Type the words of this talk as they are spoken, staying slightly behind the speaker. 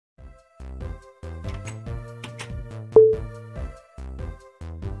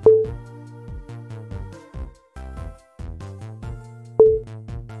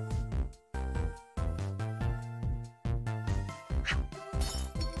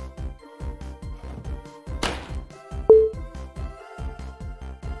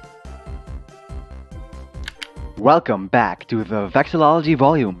Welcome back to the Vexillology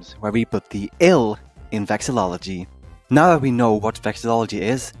Volumes, where we put the ill in vexillology. Now that we know what vexillology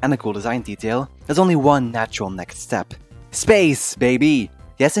is, and a cool design detail, there's only one natural next step. Space, baby!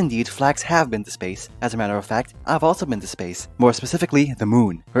 Yes indeed, flags have been to space. As a matter of fact, I've also been to space. More specifically, the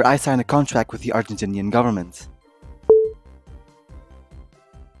moon, where I signed a contract with the Argentinian government.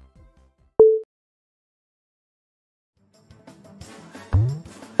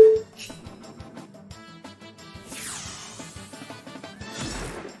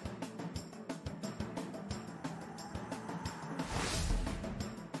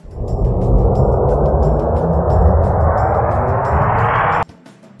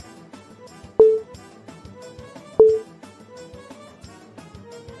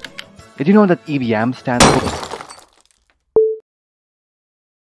 Did you know that EBM stands for...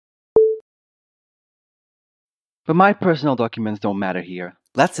 But my personal documents don't matter here.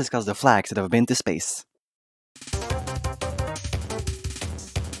 Let's discuss the flags that have been to space.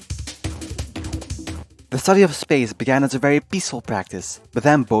 The study of space began as a very peaceful practice, but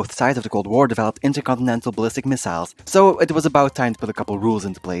then both sides of the Cold War developed intercontinental ballistic missiles, so it was about time to put a couple rules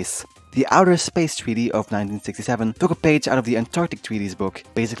into place. The Outer Space Treaty of 1967 took a page out of the Antarctic Treaties book,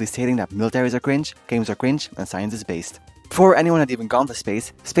 basically stating that militaries are cringe, games are cringe, and science is based. Before anyone had even gone to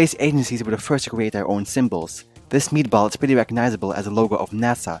space, space agencies were the first to create their own symbols. This meatball is pretty recognizable as a logo of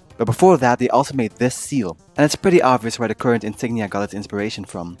NASA, but before that they also made this seal, and it's pretty obvious where the current insignia got its inspiration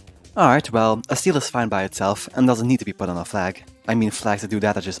from. Alright, well, a seal is fine by itself and doesn't need to be put on a flag. I mean, flags that do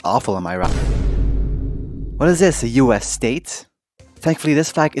that are just awful, am I right? What is this, a US state? Thankfully,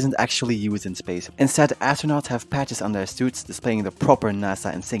 this flag isn't actually used in space. Instead, astronauts have patches on their suits displaying the proper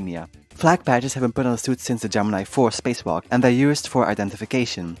NASA insignia. Flag patches have been put on the suits since the Gemini 4 spacewalk, and they're used for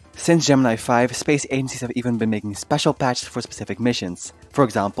identification. Since Gemini 5, space agencies have even been making special patches for specific missions. For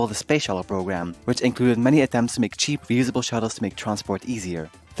example, the Space Shuttle program, which included many attempts to make cheap, reusable shuttles to make transport easier.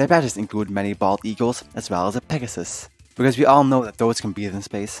 Their badges include many bald eagles, as well as a Pegasus, because we all know that those can breathe in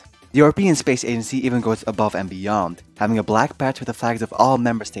space. The European Space Agency even goes above and beyond, having a black patch with the flags of all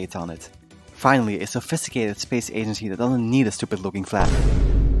member states on it. Finally, a sophisticated space agency that doesn't need a stupid-looking flag.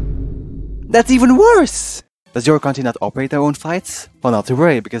 That's even worse! Does your country not operate their own flights? Well, not to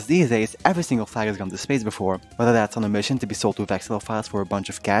worry, because these days every single flag has gone to space before, whether that's on a mission to be sold to vexillophiles for a bunch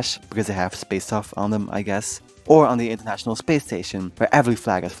of cash, because they have space stuff on them, I guess, or on the International Space Station, where every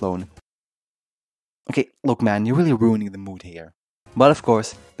flag has flown. Okay, look man, you're really ruining the mood here. But of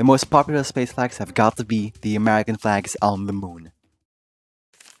course, the most popular space flags have got to be the American flags on the moon.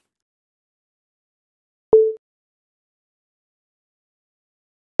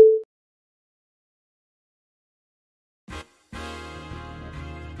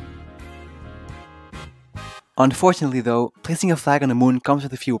 Unfortunately though, placing a flag on the moon comes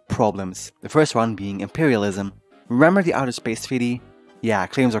with a few problems, the first one being imperialism. Remember the Outer Space Treaty? Yeah,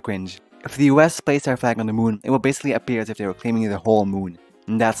 claims are cringe. If the US placed their flag on the moon, it will basically appear as if they were claiming the whole moon,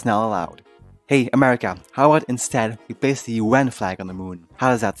 and that's not allowed. Hey America, how about instead we place the UN flag on the moon? How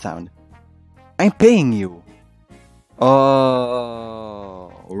does that sound? I'm paying you!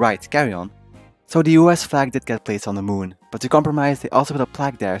 Oh, right, carry on. So the US flag did get placed on the moon, but to compromise they also put a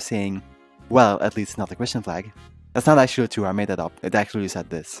plaque there saying, well, at least not the Christian flag. That's not actually true, I made that up, it actually said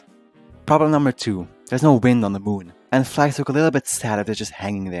this. Problem number 2, there's no wind on the moon, and flags look a little bit sad if they're just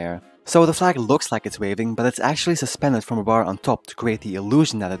hanging there. So the flag looks like it's waving, but it's actually suspended from a bar on top to create the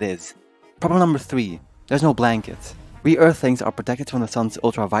illusion that it is. Problem number 3, there's no blanket. We Earthlings are protected from the sun's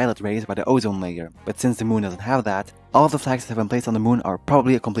ultraviolet rays by the ozone layer, but since the moon doesn't have that, all of the flags that have been placed on the moon are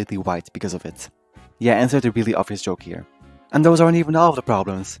probably completely white because of it. Yeah, insert a really obvious joke here. And those aren't even all of the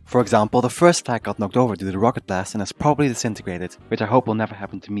problems. For example, the first flag got knocked over due to the rocket blast and is probably disintegrated, which I hope will never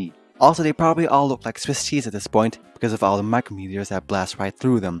happen to me. Also, they probably all look like Swiss cheese at this point because of all the micrometeors that blast right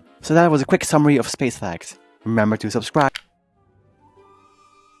through them. So that was a quick summary of space flags. Remember to subscribe.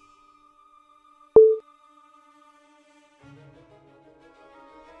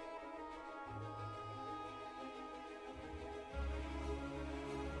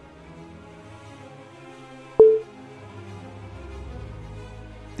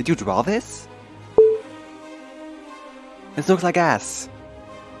 Did you draw this? This looks like ass.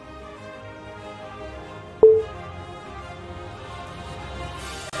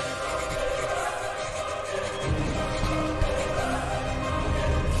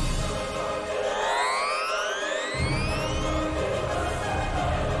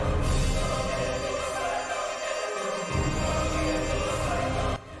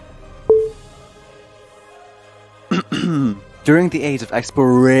 During the age of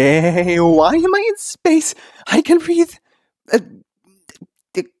exploration... Why am I in space? I can breathe...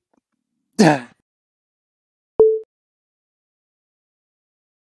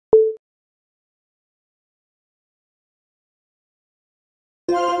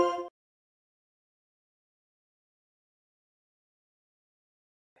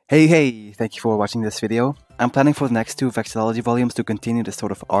 Hey, thank you for watching this video. I'm planning for the next 2 Vexillology volumes to continue this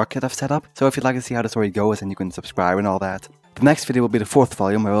sort of arc that I've set up, so if you'd like to see how the story goes, then you can subscribe and all that. The next video will be the 4th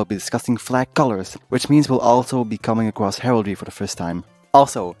volume where we'll be discussing flag colors, which means we'll also be coming across heraldry for the first time.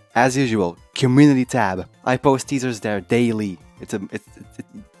 Also, as usual, community tab. I post teasers there daily.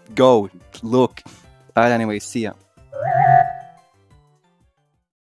 Go, look. Alright, anyway, see ya.